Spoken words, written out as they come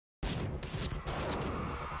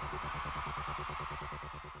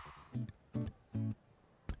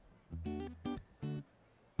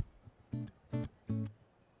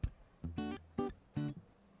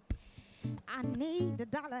I need a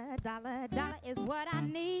dollar, dollar, dollar is what I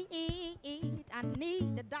need. I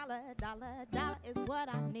need a dollar, dollar, dollar is what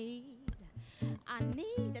I need. I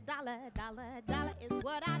need a dollar, dollar, dollar is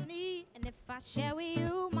what I need. And if I share with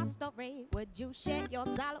you my story, would you share your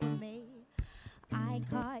dollar with me? I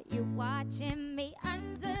caught you watching me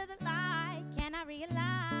under the light. Can I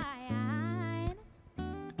realize?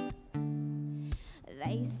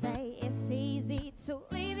 They say it's easy to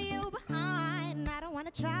leave you behind. I don't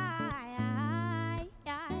wanna try.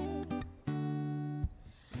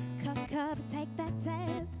 Cover, take that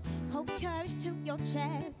test. Hold courage to your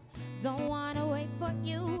chest. Don't wanna wait for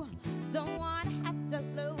you. Don't wanna have to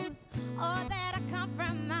lose all that I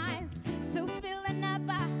compromised to feel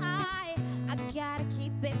another high. I gotta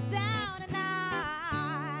keep it down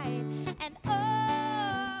tonight. And oh,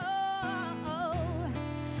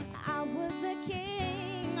 I was a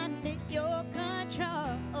king under your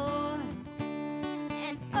control.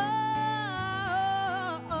 And oh,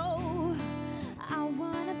 I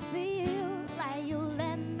wanna feel like you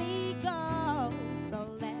let me go. So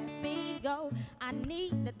let me go. I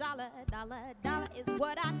need a dollar, dollar, dollar is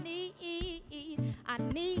what I need. I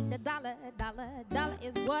need a dollar, dollar, dollar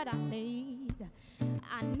is what I need.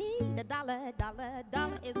 I need a dollar, dollar,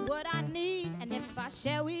 dollar is what I need. And if I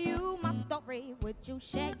share with you my story, would you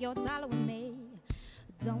share your dollar with me?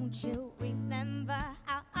 Don't you remember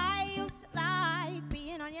how I used to like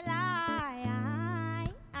being on your line?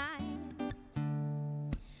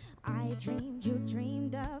 I dreamed you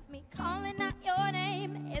dreamed of me calling out your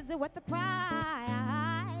name. Is it worth the price?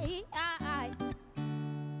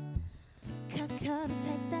 Come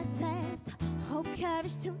take that test. Hold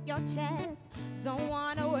courage to your chest. Don't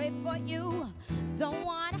wanna wait for you. Don't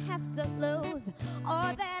wanna have to lose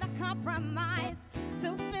all that I compromised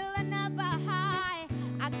to feel another high.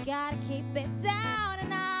 I gotta keep it down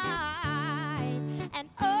tonight. And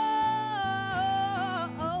oh,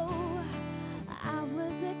 I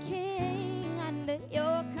was a king under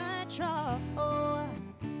your control.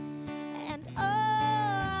 And oh,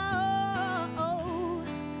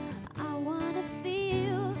 I wanna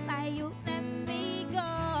feel like you let me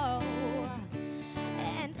go.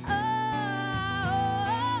 And oh,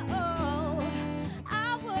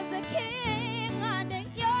 I was a king under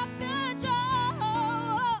your control.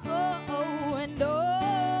 And oh,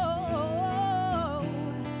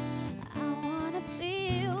 I wanna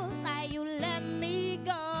feel like you let me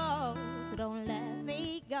go. So don't let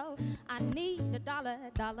me go. I need a dollar,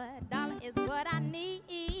 dollar, dollar is what I need.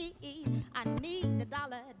 I need a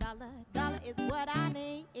dollar, dollar, dollar is what I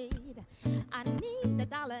need. I need a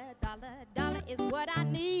dollar, dollar, dollar is what I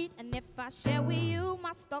need. And if I share with you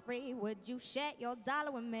my story, would you share your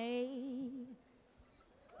dollar with me?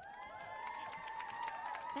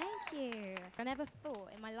 Thank you. I never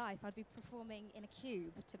thought in my life I'd be performing in a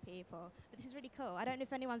cube to people, but this is really cool. I don't know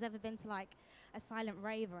if anyone's ever been to like a silent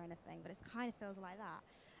rave or anything, but it kind of feels like that.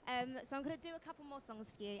 So I'm going to do a couple more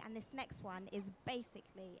songs for you, and this next one is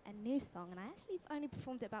basically a new song, and I actually only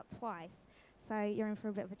performed it about twice, so you're in for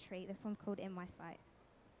a bit of a treat. This one's called In My Sight.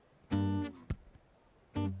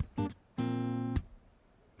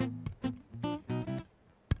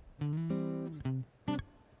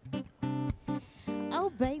 Oh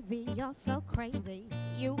baby, you're so crazy.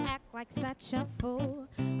 You act like such a fool.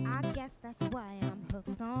 I guess that's why I'm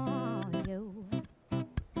hooked on you.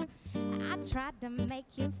 I tried to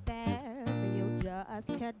make you stare, but you just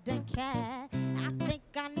couldn't care. I think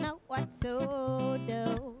I know what to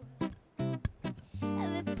do.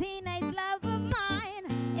 This teenage love of mine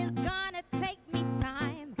is gonna take me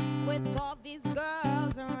time with all these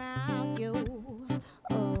girls around you.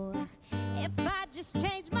 Oh, if I just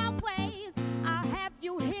change my ways, I'll have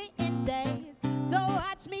you here in days. So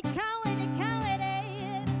watch me count it.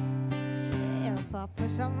 If I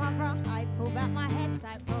push on my bra, I pull back my head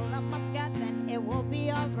tight, roll up my skirt, then it will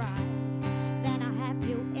be alright. Then I have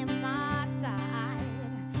you in my side.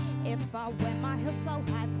 If I wear my heels so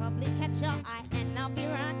high, probably catch your eye, and I'll be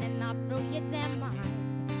running up through your damn mind.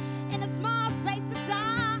 In a small space of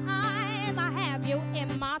time, I have you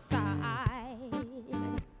in my side.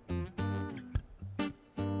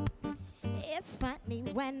 It's funny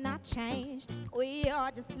when I changed, we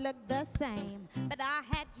all just looked the same, but I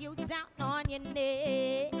had you down on your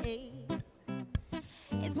knees.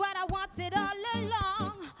 It's what I wanted all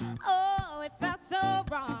along. Oh, it felt so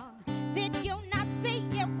wrong. Did you not see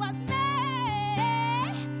it was me?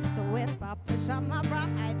 So if I push up my bra,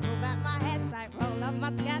 I pull back my head tight, roll up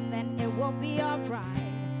my skirt, then it will be alright.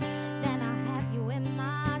 Then I have you in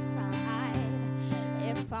my side.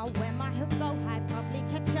 If I wear my heels so high, probably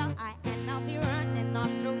catch your eye, and I'll be running all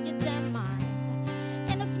through your damn mind.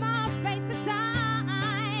 In a small space of time,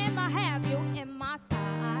 I have you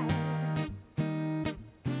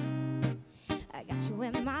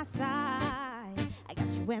my side. I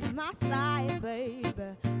got you in my side, baby,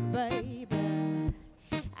 baby.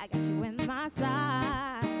 I got you in my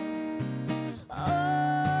side. Oh,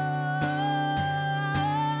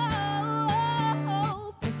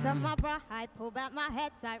 push up my bride, pull back my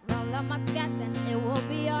head tight, roll up my skirt, then it will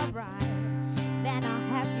be alright. Then I'll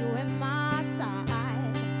have you in my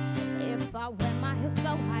side. If I wear my heels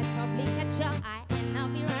so high, probably catch your eye, and I'll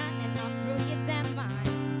be running all through your damn mind.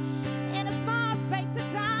 In a small space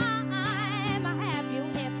of time, I'll have you.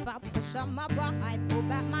 If I push up my bride, pull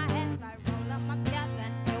back my head tight, roll up my skirt,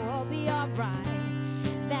 then it will be alright.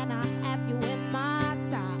 Then I'll have you in my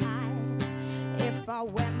side. If I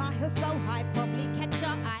wear my heels so high, probably catch your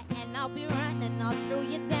eye, and I'll be running all through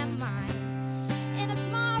your damn mind. In a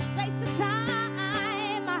small space of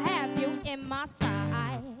time, I'll have you in my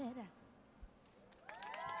side.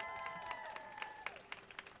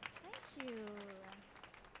 Thank you.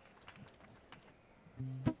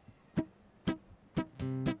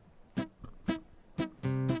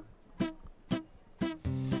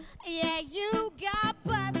 Yeah, you got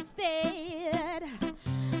busted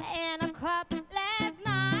in a club last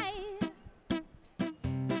night.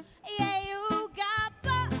 Yeah, you got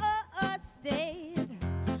busted,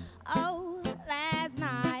 oh, last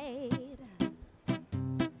night.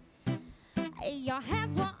 Your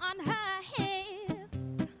hands were on her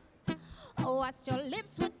hips, whilst your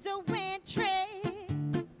lips were doing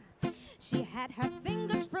tricks. She had her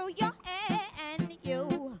fingers through your hair and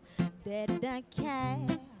you didn't care.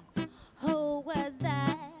 Who was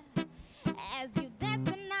that? As you danced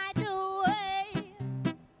the night away,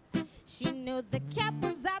 she knew the cat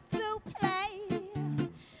was out to play.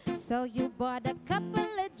 So you bought a couple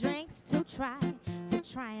of drinks to try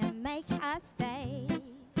and make her stay.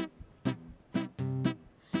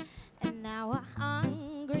 And now a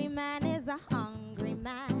hungry man is a hungry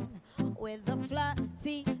man with a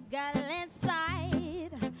flirty girl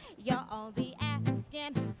inside. You're only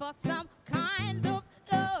asking for some kind of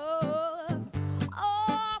love.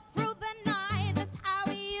 All through the night, that's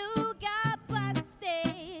how you got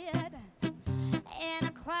busted in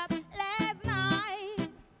a club last night.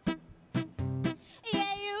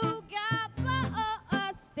 Yeah, you got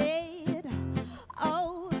busted,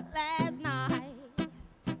 oh, last night.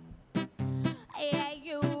 Yeah,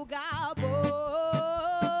 you got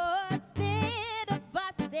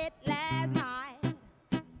busted last night.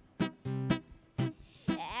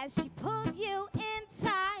 As she pulled you in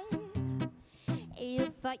tight, you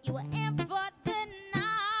thought you were in for the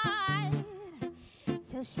night,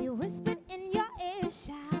 till she whispered in your ear,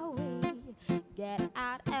 shall we get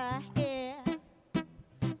out of here?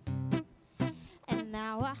 And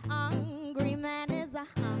now a hungry man is a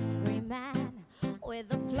hungry man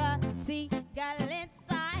with a flirty girl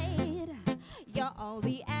inside. You're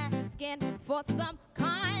only asking for some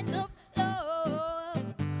kind of love.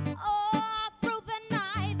 All through the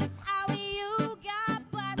night, that's how you got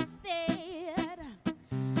busted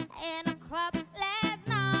in a club last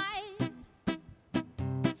night.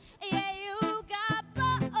 Yeah, you got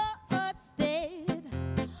busted,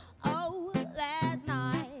 oh, last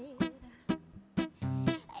night.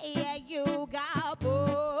 Yeah, you got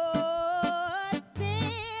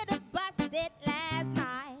busted last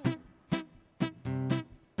night.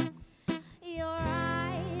 Your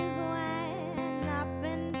eyes went up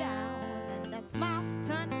and down, and that smile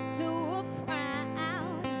turned to a frown.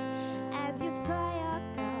 As you saw your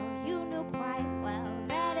girl, you knew quite well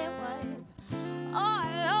that it was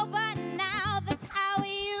all over now. That's how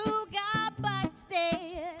you got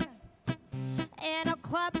busted in a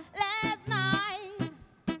club last night.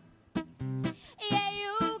 Yeah,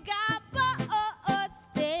 you got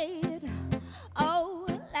busted, oh,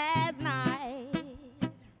 last night.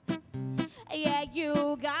 Yeah,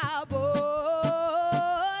 you got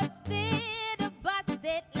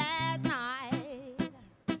busted last night.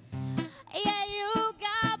 Yeah, you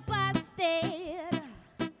got busted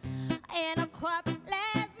in a club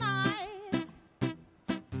last night.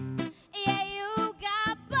 Yeah, you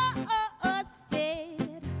got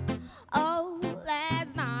busted, oh,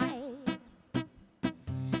 last night.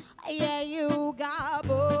 Yeah, you got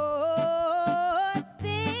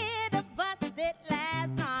busted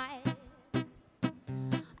last night.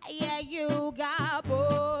 Yeah, you got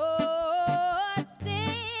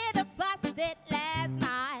busted last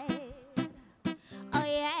night. Oh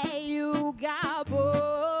yeah, you got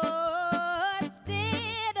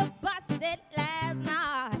busted last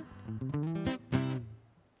night.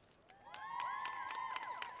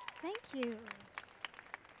 Thank you.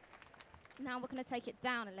 Now we're going to take it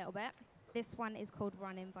down a little bit. This one is called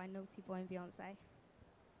Running by Naughty Boy and Beyonce.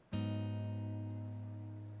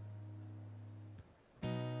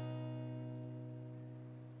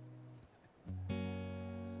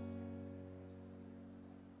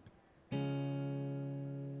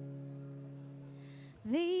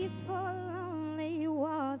 These four lonely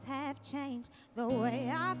walls have changed the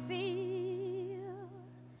way I feel,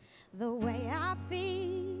 the way I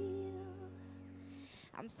feel.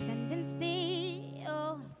 I'm standing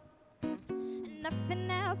still.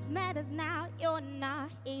 Nothing else matters now, you're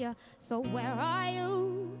not here. So where are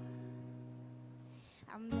you?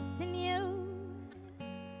 I'm missing you.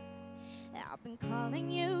 I've been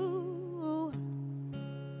calling you.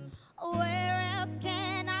 Where else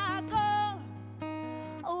can I go?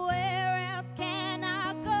 Where else can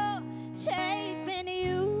I go? Chasing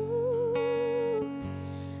you,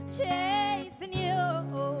 chasing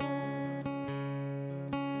you.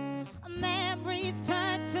 Memories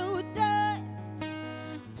turn to dust.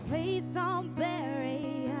 Please don't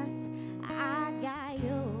bury us. I got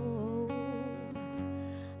you,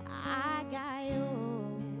 I got you.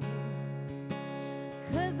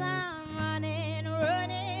 'Cause I'm running,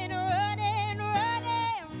 running, running,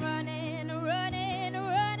 running, running, running,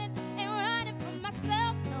 running, ain't running from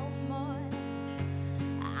myself no more.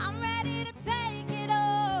 I'm ready to take it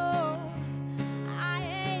all. I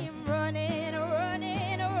ain't running,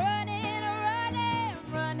 running, running, running,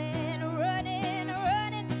 running, running,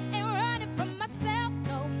 running, ain't running from myself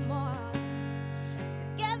no more.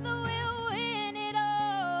 Together we'll win it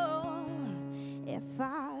all. If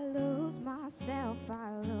I lose myself,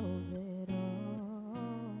 I lose it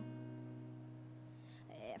all.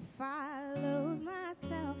 If I lose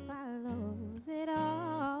myself, I lose it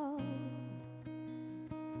all.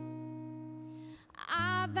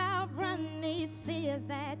 I've outrun these fears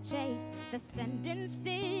that chase the standing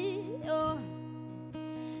still,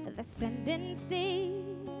 the standing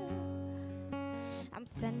still. I'm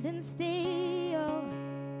standing still.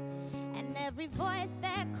 And every voice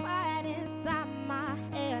that cried inside my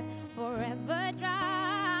head forever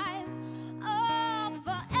drives, oh,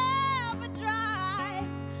 forever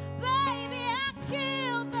drives. Baby, I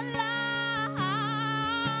killed the lights.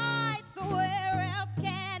 Where else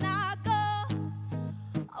can I go?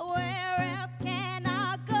 Where else can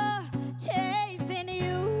I go? Chasing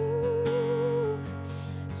you,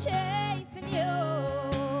 chasing you.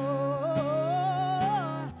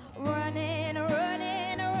 Running,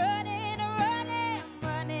 running, running, running,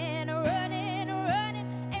 running, running, running,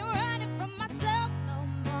 ain't running from myself no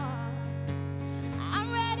more. I'm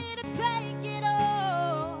ready to take it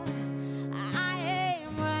all. I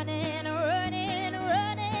ain't running, running,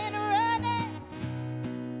 running, running.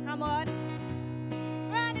 Come on.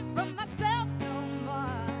 Running from myself no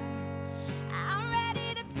more. I'm ready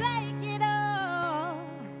to take it all.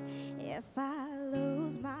 If I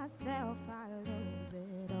lose myself, I lose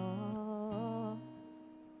it all.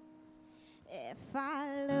 If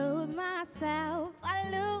I lose myself, I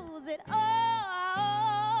lose it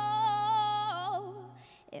all.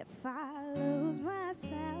 If I lose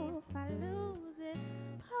myself, I lose it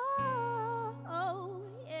all.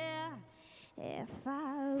 Yeah. If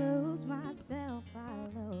I lose myself, I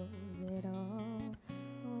lose it all.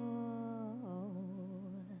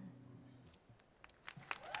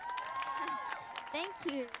 Thank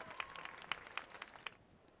you.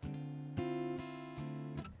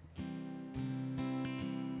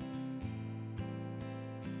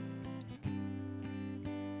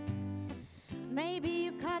 Maybe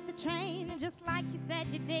you caught the train just like you said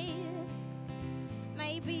you did.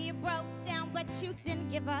 Maybe you broke down, but you didn't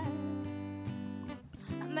give up.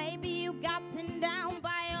 Maybe you got pinned down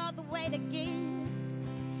by all the way the gifts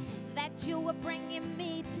that you were bringing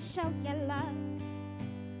me to show your love.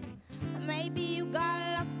 Maybe you got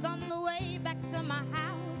lost on the way back to my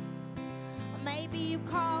house. Maybe you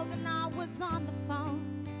called and I was on the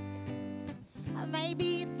phone. Maybe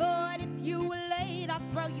you thought if you were late I'd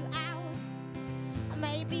throw you out.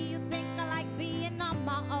 Maybe you think I like being on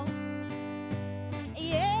my own.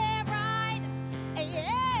 Yeah, right.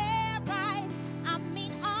 Yeah, right. I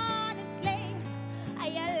mean, honestly,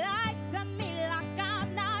 you lied to me like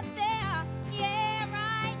I'm not there. Yeah,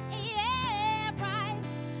 right. Yeah, right.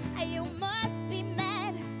 You must be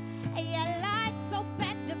mad. You lied so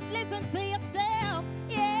bad, just listen to yourself.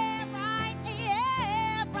 Yeah, right.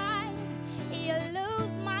 Yeah, right. You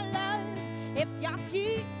lose my love if y'all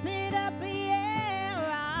keep it up. Yeah,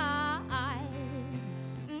 right.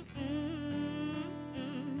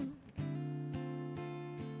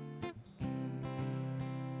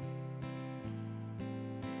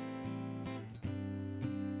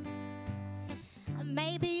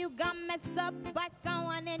 Maybe you got messed up by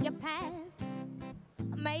someone in your past.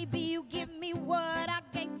 Maybe you give me what I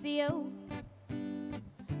gave to you.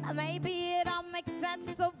 Maybe it all makes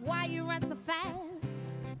sense of why you run so fast,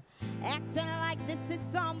 acting like this is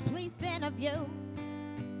some pleasing of you.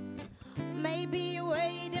 Maybe you're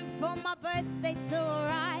waiting for my birthday to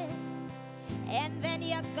arrive, and then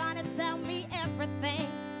you're gonna tell me everything.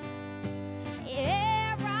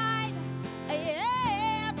 Yeah, right.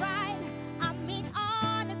 Yeah, right. I mean,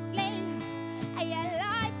 honestly, you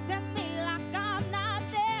lied to me like I'm not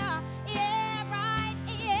there. Yeah, right.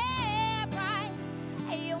 Yeah, right.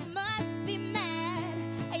 You must be mad.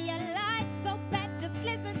 You lied so bad, just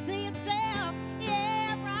listen to yourself.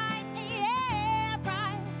 Yeah, right. Yeah,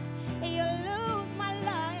 right. You lose my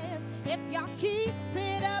life if y'all keep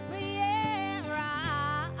it up. Yeah,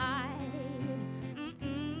 right.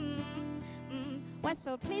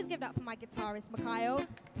 Westfield, please give it up for my guitarist, Mikhail.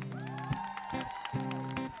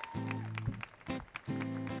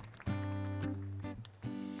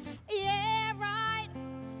 Yeah, right.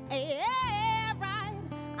 Yeah, right.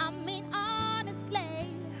 I mean, honestly,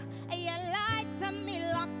 you lied to me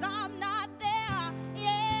like I'm not there.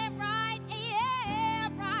 Yeah, right. Yeah,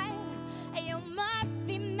 right. You must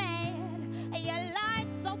be mad. You lied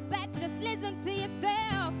so bad, just listen to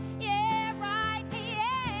yourself. Yeah, right.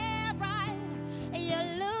 Yeah, right. You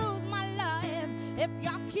lose my life if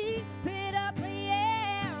y'all keep it up.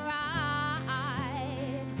 Yeah,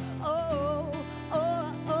 right. Oh,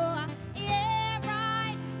 oh, oh. Yeah,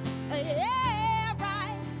 right. Yeah,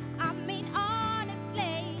 right. I mean,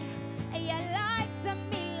 honestly, you lied to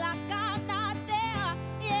me like I'm not there.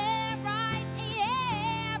 Yeah, right.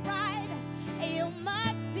 Yeah, right. You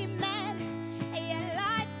must be mad. You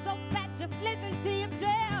lied so bad, just listen to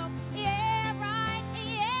yourself. Yeah, right.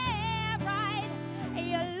 Yeah, right.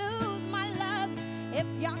 You lose my love if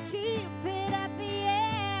y'all keep it up.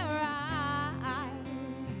 Yeah, right.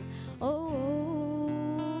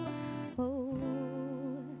 Oh, oh.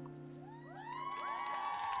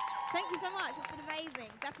 Thank you so much. It's been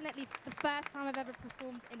amazing. Definitely the first time I've ever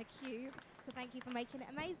performed in a cube. So thank you for making it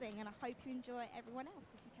amazing. And I hope you enjoy everyone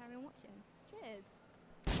else if you carry on watching. Cheers.